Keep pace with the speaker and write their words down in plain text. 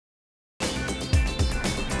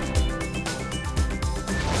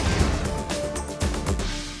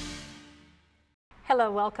Hello,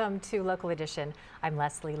 welcome to Local Edition. I'm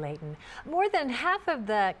Leslie Leyton. More than half of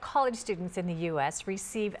the college students in the U.S.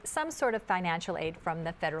 receive some sort of financial aid from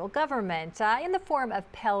the federal government in the form of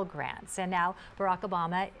Pell Grants. And now Barack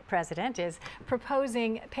Obama, president, is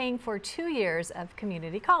proposing paying for 2 years of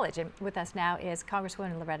community college. And with us now is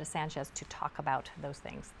Congresswoman Loretta Sanchez to talk about those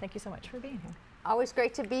things. Thank you so much for being here. Always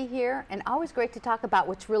great to be here, and always great to talk about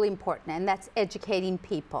what's really important, and that's educating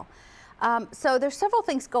people. So there's several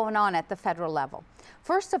things going on at the federal level.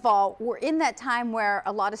 First of all, we're in that time where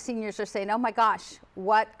a lot of seniors are saying, oh my gosh,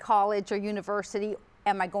 what college or university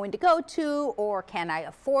am I going to go to, or can I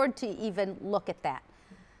afford to even look at that?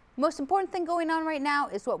 Most important thing going on right now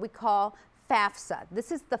is what we call FAFSA.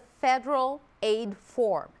 This is the federal aid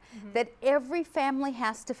form that every family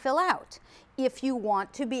has to fill out. If you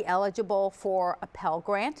want to be eligible for a Pell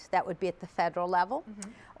Grant, that would be at the federal level,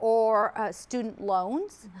 or student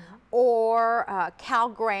loans, or Cal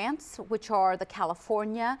Grants, which are the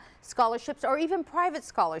California scholarships, or even private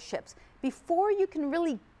scholarships. Before you can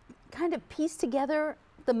really kind of piece together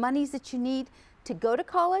the monies that you need to go to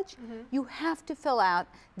college, you have to fill out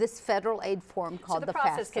this federal aid form called the FAFSA. So the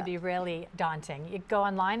process could be really daunting. You go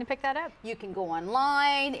online and pick that up? You can go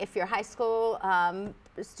online. If you're a high school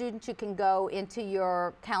student, you can go into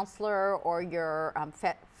your counselor or your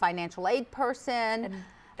financial aid person. And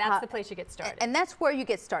that's the place you get started. And that's where you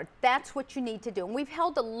get started. That's what you need to do. And we've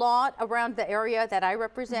held a lot around the area that I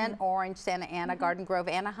represent, Orange, Santa Ana, Garden Grove,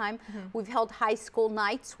 Anaheim. We've held high school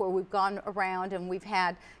nights where we've gone around and we've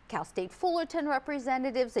had Cal State Fullerton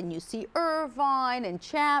representatives and UC Irvine and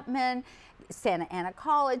Chapman, Santa Ana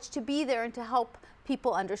College to be there and to help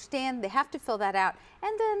people understand. They have to fill that out.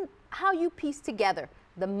 And then how you piece together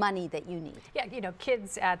the money that you need. Yeah, you know,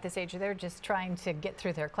 kids at this age, they're just trying to get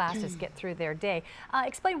through their classes, get through their day.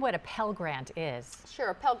 Explain what a Pell Grant is. Sure,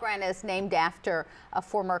 a Pell Grant is named after a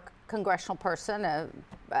former congressional person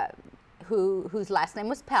whose last name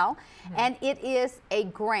was Pell, and it is a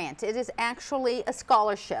grant. It is actually a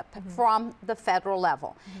scholarship from the federal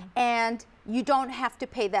level, and you don't have to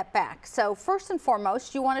pay that back. So first and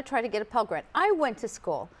foremost, you want to try to get a Pell Grant. I went to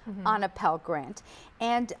school on a Pell Grant,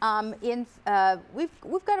 and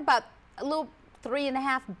we've got about a little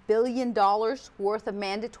 $3.5 billion worth of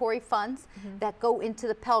mandatory funds that go into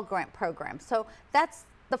the Pell Grant program. So that's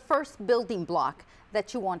the first building block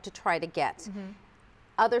that you want to try to get.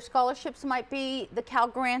 Other scholarships might be the Cal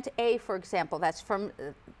Grant A, for example. That's from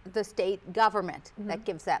the state government that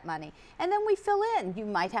gives that money. And then we fill in. You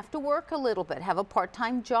might have to work a little bit, have a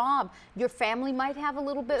part-time job. Your family might have a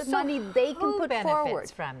little bit of money they can put forward. Who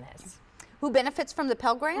benefits from this? Who benefits from the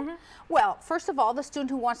Pell Grant? Well, first of all, the student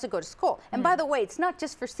who wants to go to school. And by the way, it's not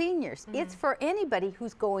just for seniors. It's for anybody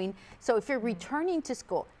who's going. So if you're returning to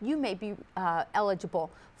school, you may be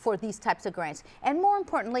eligible for these types of grants. And more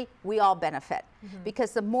importantly, we all benefit because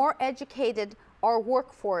the more educated our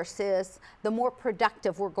workforce is, the more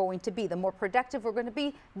productive we're going to be. The more productive we're going to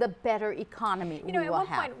be, the better economy we will have. At one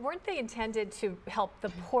point, weren't they intended to help the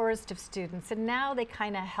poorest of students? And now they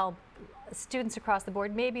kind of help students across the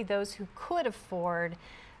board, maybe those who could afford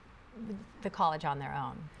the college on their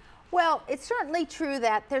own. Well, it's certainly true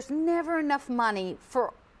that there's never enough money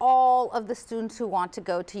for all of the students who want to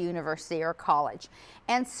go to university or college.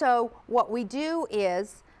 And so what we do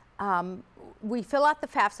is we fill out the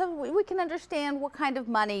FAFSA. We can understand what kind of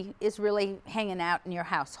money is really hanging out in your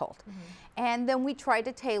household. And then we try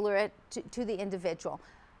to tailor it to the individual.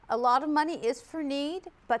 A lot of money is for need,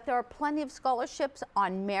 but there are plenty of scholarships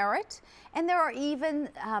on merit, and there are even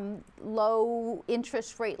low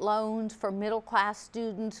interest rate loans for middle class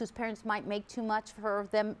students whose parents might make too much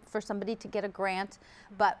for somebody to get a grant,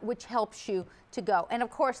 but which helps you to go. And of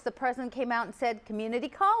course, the president came out and said, community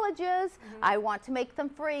colleges, I want to make them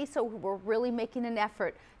free, so we're really making an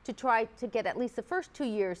effort to try to get at least the first 2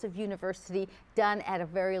 years of university done at a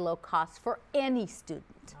very low cost for any student.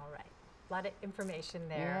 All right. A lot of information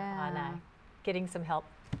there on getting some help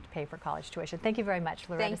to pay for college tuition. Thank you very much,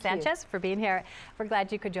 Loretta Sanchez, for being here. We're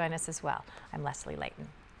glad you could join us as well. I'm Leslie Leyton.